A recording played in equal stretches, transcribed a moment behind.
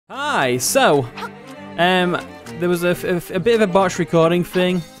Hi, so, there was a bit of a botched recording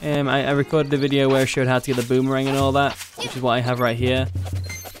thing. I recorded a video where I showed how to get the boomerang and all that, which is what I have right here.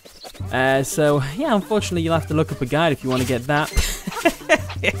 So, yeah, unfortunately you'll have to look up a guide if you want to get that.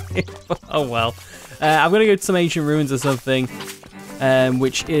 Oh well. I'm going to go to some ancient ruins or something,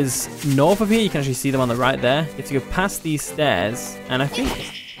 which is north of here. You can actually see them on the right there. You have to go past these stairs, and I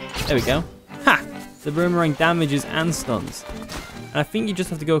think, there we go. Ha! The boomerang damages and stuns. And I think you just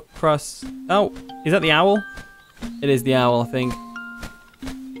have to go across. Oh, is that the owl? It is the owl, I think.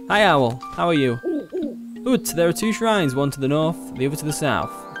 Hi, owl. How are you? Good. There are two shrines, one to the north, the other to the south.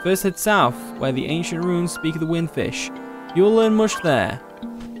 First head south, where the ancient ruins speak of the windfish. You'll learn much there.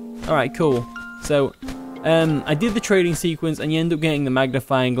 Alright, cool. So, I did the trading sequence, and you end up getting the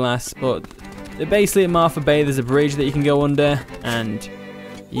magnifying glass, but basically at Martha Bay there's a bridge that you can go under, and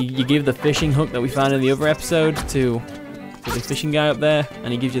you give the fishing hook that we found in the other episode to the fishing guy up there,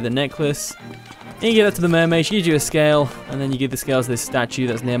 and he gives you the necklace. And you give that to the mermaid, she gives you a scale, and then you give the scales to this statue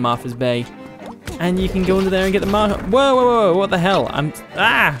that's near Martha's Bay. And you can go under there and get the Whoa, whoa, whoa, what the hell? I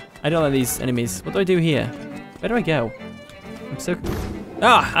don't like these enemies. What do I do here? Where do I go? I'm so...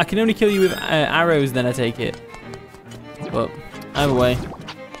 I can only kill you with arrows then, I take it. But, either way.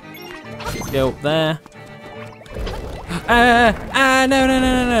 Let's go up there.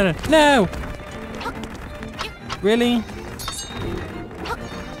 No! Really?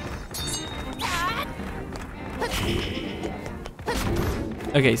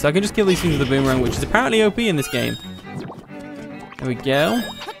 Okay, so I can just kill these things with the boomerang, which is apparently OP in this game. There we go.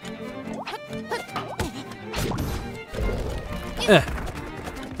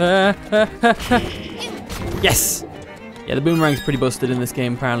 Yes! Yeah, the boomerang's pretty busted in this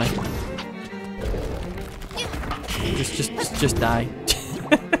game, apparently. Just die.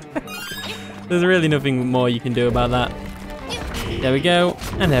 There's really nothing more you can do about that. There we go,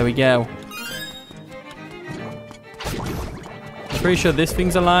 and there we go. I'm pretty sure this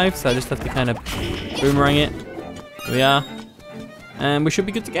thing's alive, so I just have to kind of boomerang it. Here we are. And we should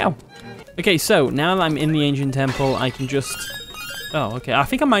be good to go. Okay, so now that I'm in the ancient temple, I can just... Oh, okay. I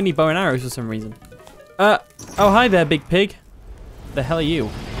think I might need bow and arrows for some reason. Oh, hi there, big pig. The hell are you?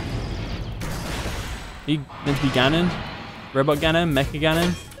 Are you meant to be Ganon? Robot Ganon? Mecha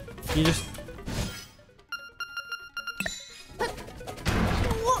Ganon? Can you just...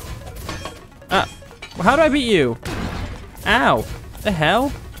 Well, how do I beat you? Ow. The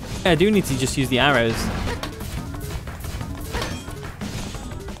hell? Yeah, I do need to just use the arrows.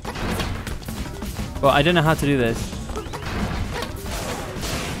 But I don't know how to do this.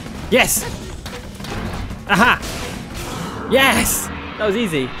 Yes! Aha! Yes! That was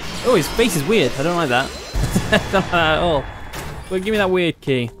easy. Oh, his face is weird. I don't like that. I don't like that at all. Well, give me that weird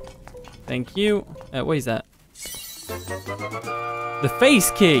key. Thank you. What is that? The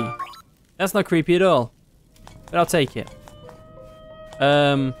face key! That's not creepy at all. But I'll take it.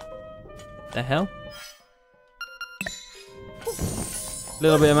 The hell?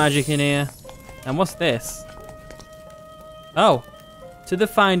 Little bit of magic in here. And what's this? Oh. To the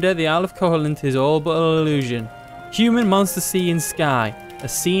finder, the Isle of Koholint is all but an illusion. Human, monster, sea, and sky. A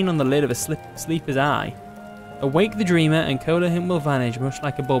scene on the lid of a sleeper's eye. Awake the dreamer, and Koholint will vanish, much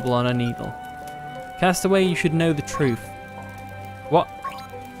like a bubble on a needle. Castaway, you should know the truth. What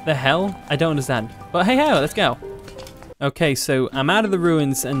the hell? I don't understand. But hey ho, let's go. Okay, so I'm out of the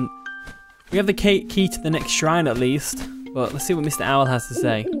ruins, and we have the key to the next shrine at least. But let's see what Mr. Owl has to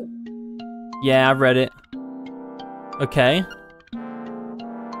say. Yeah, I've read it. Okay.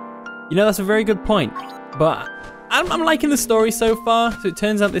 You know, that's a very good point. But I'm liking the story so far. So it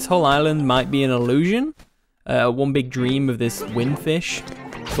turns out this whole island might be an illusion. One big dream of this windfish.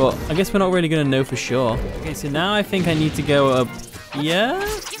 But I guess we're not really going to know for sure. Okay, so now I think I need to go up here.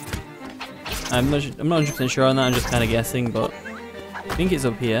 I'm not 100% sure on that. I'm just kind of guessing, but I think it's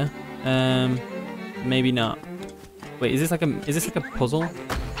up here. Maybe not. Wait, is this like a puzzle?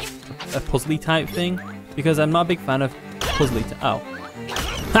 A puzzly type thing? Because I'm not a big fan of puzzly. Oh.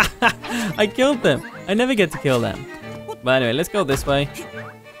 I killed them. I never get to kill them. But anyway, let's go this way.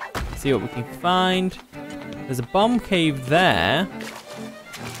 See what we can find. There's a bomb cave there.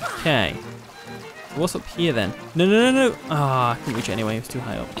 Okay. What's up here then? No. Ah, I couldn't reach it anyway. It was too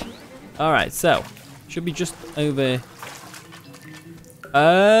high up. Alright, so. Should be just over. Do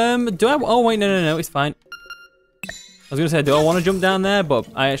I? Oh, wait, no. It's fine. I was going to say, do I want to jump down there? But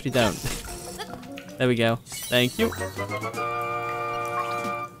I actually don't. There we go. Thank you.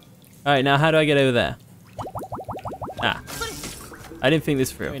 Alright, now how do I get over there? Ah. I didn't think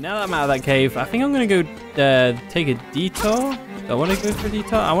this through. Okay, now that I'm out of that cave, I think I'm going to go take a detour. Do I want to go for a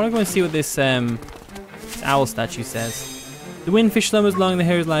detour? I want to go and see what this owl statue says. The windfish slumbers long, the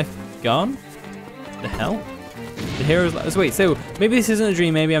hero's life gone? The hell? The hero's life. Wait, so maybe this isn't a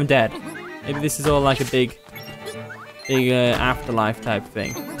dream, maybe I'm dead. Maybe this is all like a big afterlife type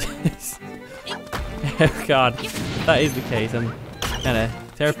thing. Oh god, if that is the case, I'm kind of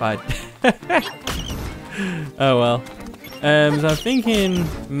terrified. Oh well. So I'm thinking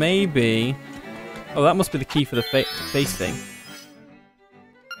maybe... Oh, that must be the key for the face thing.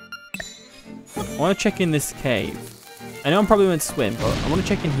 I want to check in this cave. I know I'm probably meant to swim, but I want to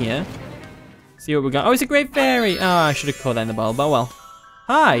check in here. See what we got. Oh, it's a great fairy! Oh, I should have caught that in the bulb. Oh well.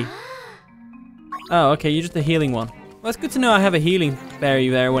 Hi! Oh, okay, you're just a healing one. Well, it's good to know I have a healing fairy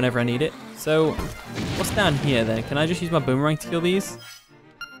there whenever I need it. So, what's down here then? Can I just use my boomerang to kill these?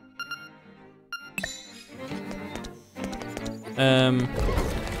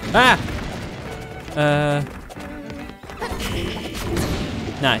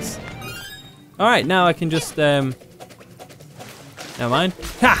 Nice. Alright, now I can just, never mind.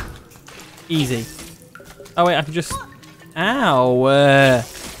 Ha! Easy. Oh wait, I can just, ow!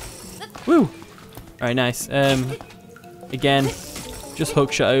 Woo! Alright, nice. Again, just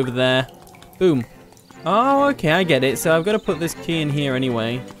hook shot over there. Boom. Oh, okay, I get it. So I've got to put this key in here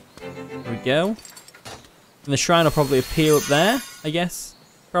anyway. There we go. And the shrine will probably appear up there, I guess.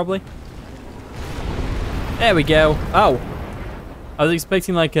 Probably. There we go. Oh. I was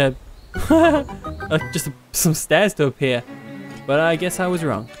expecting like a... like just some stairs to appear. But I guess I was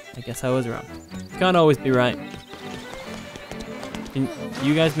wrong. Can't always be right. Can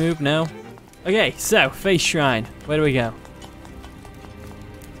you guys move? No? Okay, so, face shrine. Where do we go?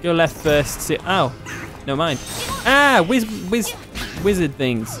 Go left first. See, oh, no mind. Ah, wizard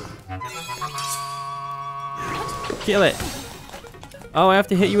things. Kill it. Oh, I have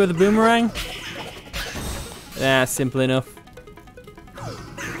to hit you with a boomerang? Yeah, simple enough.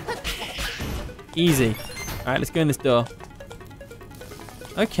 Easy. Alright, let's go in this door.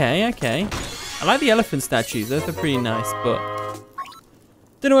 Okay, okay. I like the elephant statues. Those are pretty nice, but...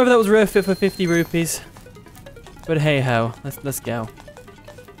 don't know whether that was worth it for 50 rupees. But hey ho, let's go.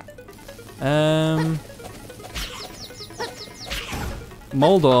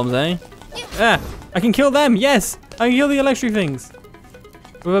 Moldorms, eh? Ah! I can kill them, yes! I can kill the electric things.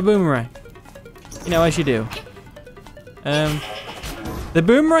 With a boomerang. You know, as you do. The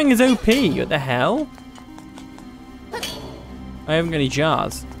boomerang is OP, what the hell? I haven't got any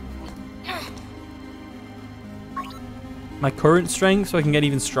jars. My current strength so I can get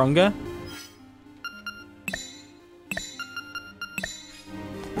even stronger.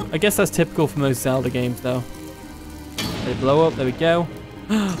 I guess that's typical for most Zelda games though. They blow up, there we go.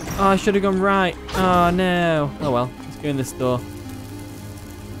 Oh, I should have gone right. Oh no. Oh well, let's go in this door.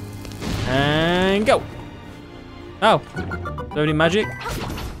 And go. Oh, is there any magic?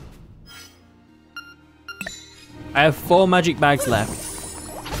 I have 4 magic bags left.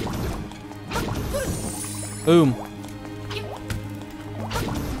 Boom.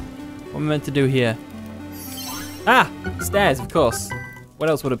 What am I meant to do here? Ah! Stairs, of course. What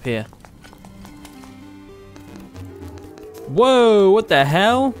else would appear? Whoa! What the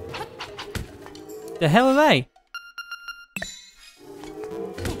hell? The hell are they?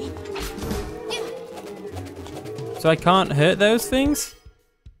 So I can't hurt those things?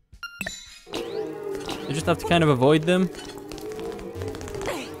 I just have to kind of avoid them.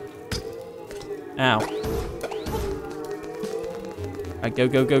 Ow. Alright, go,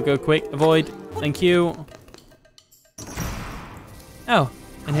 go, go, go, quick. Avoid. Thank you. Oh,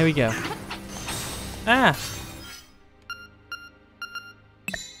 and here we go. Ah!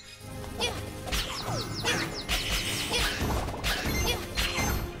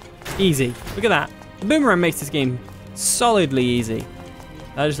 Easy. Look at that. The boomerang makes this game solidly easy.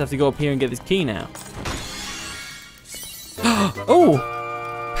 I just have to go up here and get this key now. Oh!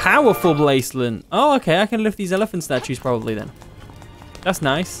 Powerful bracelet. Oh, okay. I can lift these elephant statues probably then. That's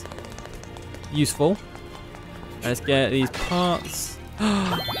nice. Useful. Let's get these parts.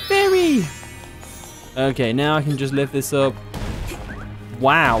 Berry! Okay, now I can just lift this up.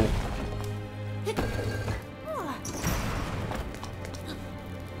 Wow.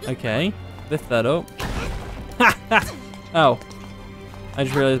 Okay, lift that up. Oh, I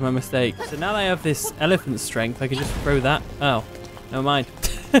just realized my mistake. So now that I have this elephant strength, I can just throw that. Oh, never mind.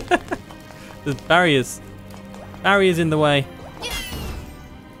 There's barriers. Barriers in the way.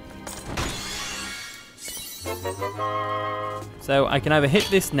 So I can either hit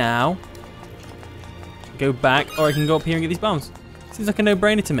this now, go back, or I can go up here and get these bombs. Seems like a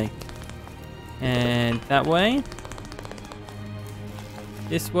no-brainer to me. And that way.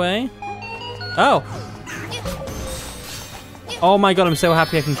 This way. Oh! Oh my god, I'm so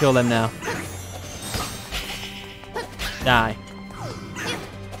happy I can kill them now. Die.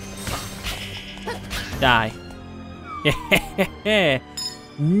 Die.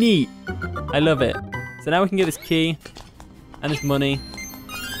 Neat. I love it. So now we can get this key and this money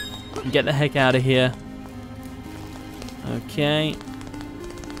and get the heck out of here. Okay.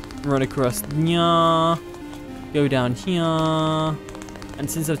 Run across here. Go down here. And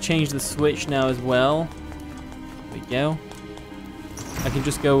since I've changed the switch now as well, there we go. I can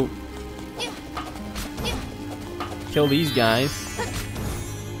just go kill these guys.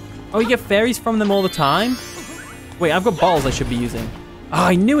 Oh, you get fairies from them all the time? Wait, I've got balls I should be using. Oh,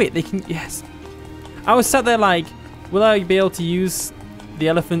 I knew it. They can, yes. I was sat there like, will I be able to use the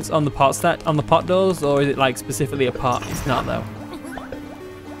elephants on the pot doors, or is it like specifically a pot? It's not though.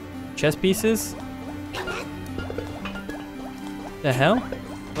 Chess pieces? The hell?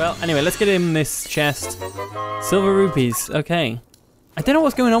 Well, anyway, let's get in this chest. Silver rupees. Okay. I don't know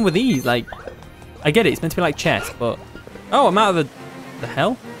what's going on with these. Like, I get it. It's meant to be like chess, but oh, I'm out of the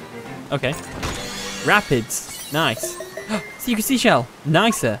hell. Okay. Rapids. Nice. See, you can see shell.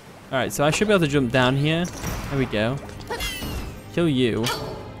 Nicer. All right, so I should be able to jump down here. There we go. Kill you.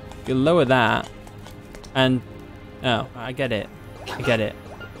 You lower that. And oh, I get it. I get it.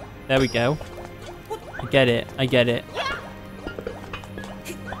 There we go. I get it. I get it.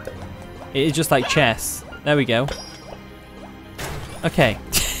 It is just like chess. There we go. Okay.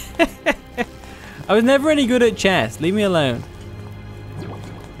 I was never any good at chess. Leave me alone.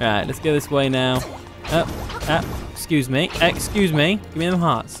 Alright, let's go this way now. Excuse me. Excuse me. Give me them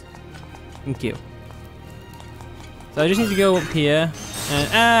hearts. Thank you. So I just need to go up here.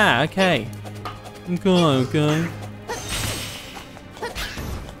 And, okay. Okay.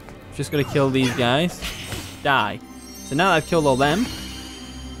 Just gotta kill these guys. Die. So now that I've killed all them.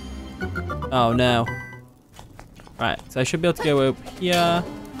 Oh no. Right, so I should be able to go up here.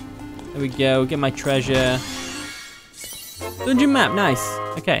 There we go, get my treasure. Dungeon map, nice.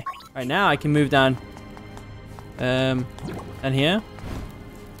 Okay, right now I can move down. And here.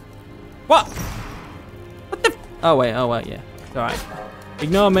 What? What the? Oh wait, yeah. It's alright.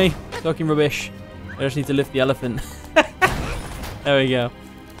 Ignore me, talking rubbish. I just need to lift the elephant. There we go.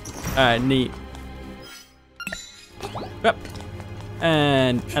 Alright, neat. Yep.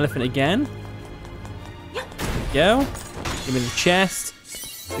 And elephant again. There we go. Give me the chest.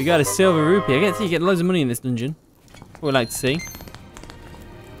 We got a silver rupee. I get to see you get loads of money in this dungeon. What we'd like to see.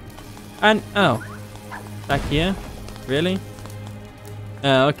 And oh, back here. Really?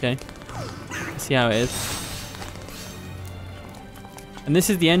 Oh, okay. Let's see how it is. And this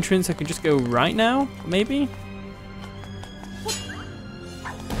is the entrance. I could just go right now, maybe.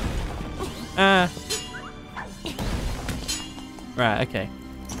 Right, okay.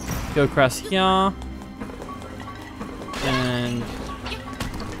 Go across here. And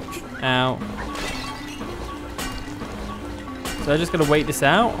out. So I just gotta wait this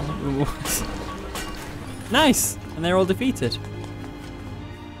out. Nice! And they're all defeated.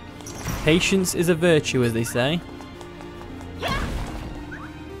 Patience is a virtue, as they say.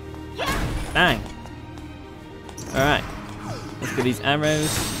 Bang. Alright. Let's get these arrows.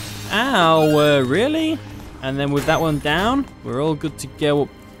 Ow, really? And then with that one down, we're all good to go up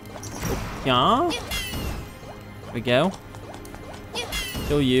here. There we go.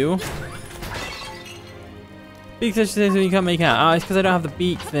 Kill you. Beak such things you can't make out. Oh, it's because I don't have the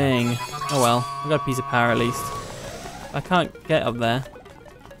beak thing. Oh well, I got a piece of power at least. I can't get up there.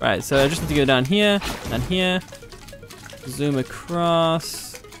 Right, so I just need to go down here, zoom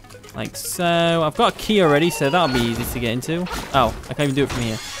across, like so. I've got a key already, so that'll be easy to get into. Oh, I can't even do it from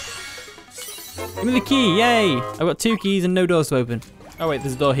here. Give me the key, yay! I've got 2 keys and no doors to open. Oh wait,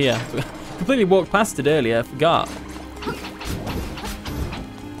 there's a door here. Completely walked past it earlier, I forgot.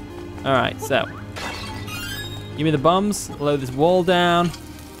 Alright, so. Give me the bombs, blow this wall down.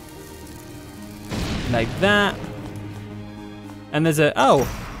 Like that. And there's a, oh,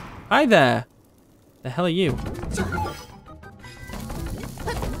 hi there. The hell are you?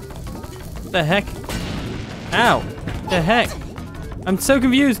 What the heck? Ow, what the heck? I'm so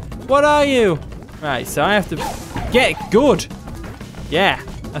confused. What are you? Right, so I have to get good. Yeah,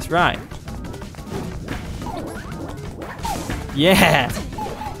 that's right. Yeah.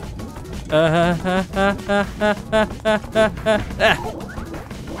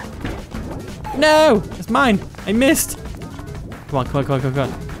 No, it's mine. I missed. Come on, come on, come on, come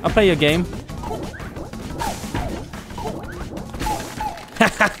on. I'll play your game.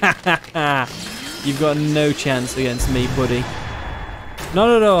 You've got no chance against me, buddy. Not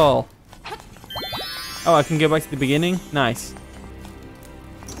at all. Oh, I can go back to the beginning? Nice.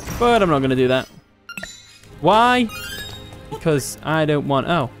 But I'm not going to do that. Why? Because I don't want...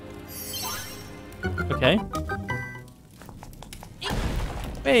 Oh. Okay.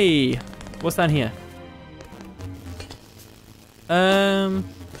 Hey, what's down here?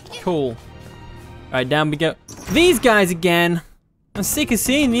 Cool. Alright, down we go. These guys again! I'm sick of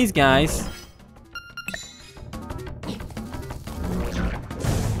seeing these guys.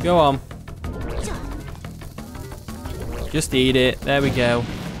 Go on. Just eat it. There we go.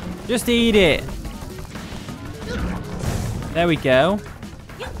 Just eat it. There we go.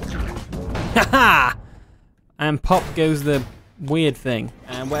 Haha! And pop goes the weird thing.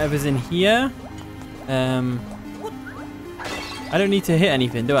 And whatever's in here. I don't need to hit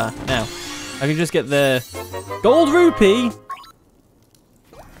anything, do I? No. I can just get the gold rupee.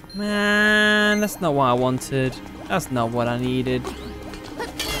 Man, that's not what I wanted. That's not what I needed.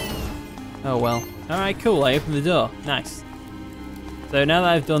 Oh well. Alright, cool. I opened the door. Nice. So now that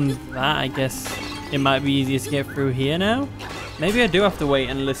I've done that, I guess it might be easier to get through here now. Maybe I do have to wait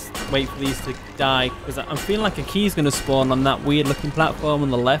and wait for these to die, because I'm feeling like a key's going to spawn on that weird looking platform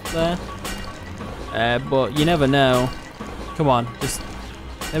on the left there. But you never know. Come on, just,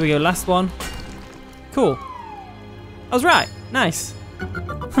 there we go, last one. Cool. I was right, nice.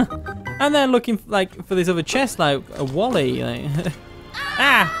 And then looking like for this other chest, like a Wally. Like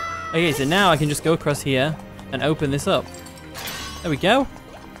ah! Okay, so now I can just go across here and open this up. There we go.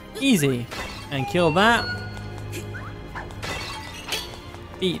 Easy. And kill that.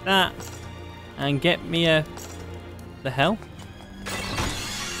 Eat that. And get me a... The hell?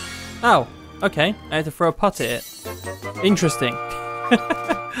 Oh, okay. I had to throw a pot at it. Interesting.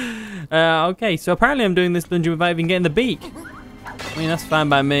 Okay, so apparently I'm doing this dungeon without even getting the beak. I mean, that's fine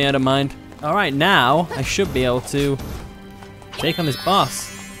by me, I don't mind. Alright, now I should be able to take on this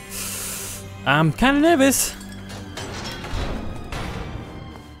boss. I'm kind of nervous.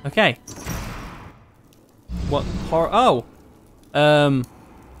 Okay. What horror? Oh.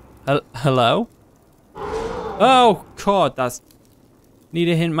 Hello? Oh, God, that's... Need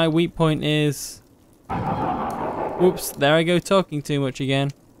a hint, my weak point is... Whoops, there I go talking too much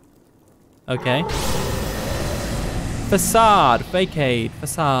again. Okay. Facade, Facade,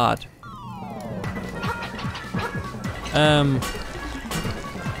 Facade.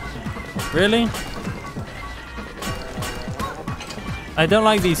 Really? I don't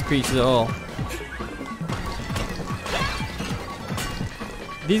like these creatures at all.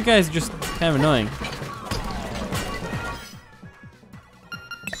 These guys are just kind of annoying.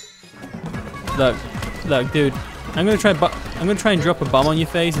 Look, dude. I'm gonna try and drop a bomb on your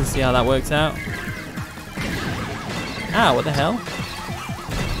face and see how that works out. Ah, what the hell?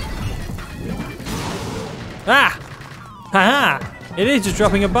 Ah! Haha! It is just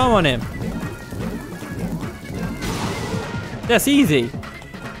dropping a bomb on him. That's easy.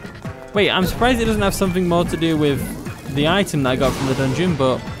 Wait, I'm surprised it doesn't have something more to do with the item that I got from the dungeon,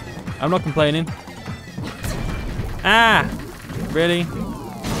 but I'm not complaining. Ah! Really?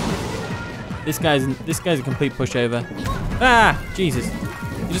 This guy's a complete pushover. Ah! Jesus.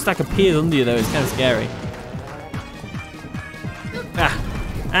 He just like appears under you though, it's kind of scary. Ah!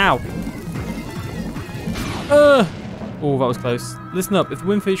 Ow! Oh, that was close. Listen up, if the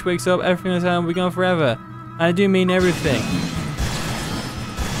windfish wakes up, everything in town will be gone forever. And I do mean everything.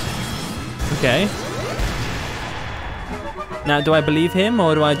 Okay. Now, do I believe him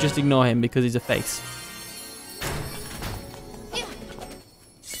or do I just ignore him because he's a face?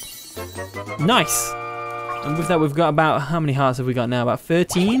 Nice! And with that, we've got about, how many hearts have we got now? About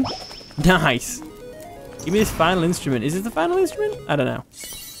 13? Nice! Give me this final instrument. Is it the final instrument? I don't know.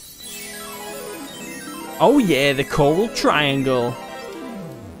 Oh yeah, the coral triangle.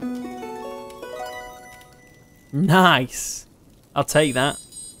 Nice. I'll take that.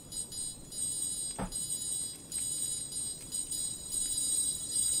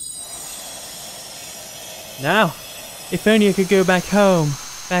 Now, if only I could go back home,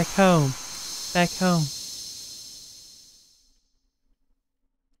 back home, back home.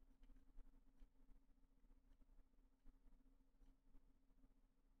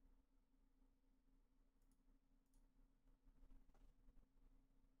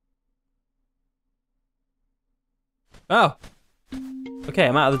 Oh. Okay,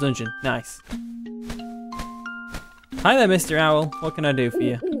 I'm out of the dungeon. Nice. Hi there, Mr. Owl. What can I do for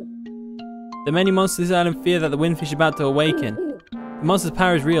you? The many monsters this island fear that the windfish is about to awaken. The monster's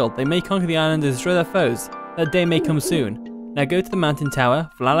power is real. They may conquer the island and destroy their foes. That day may come soon. Now go to the mountain tower,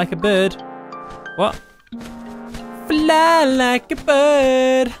 fly like a bird. What? Fly like a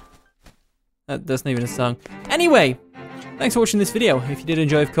bird. That's not even a song. Anyway, thanks for watching this video. If you did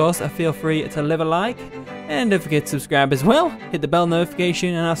enjoy, of course, feel free to leave a like. And don't forget to subscribe as well. Hit the bell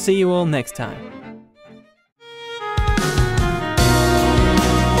notification and I'll see you all next time.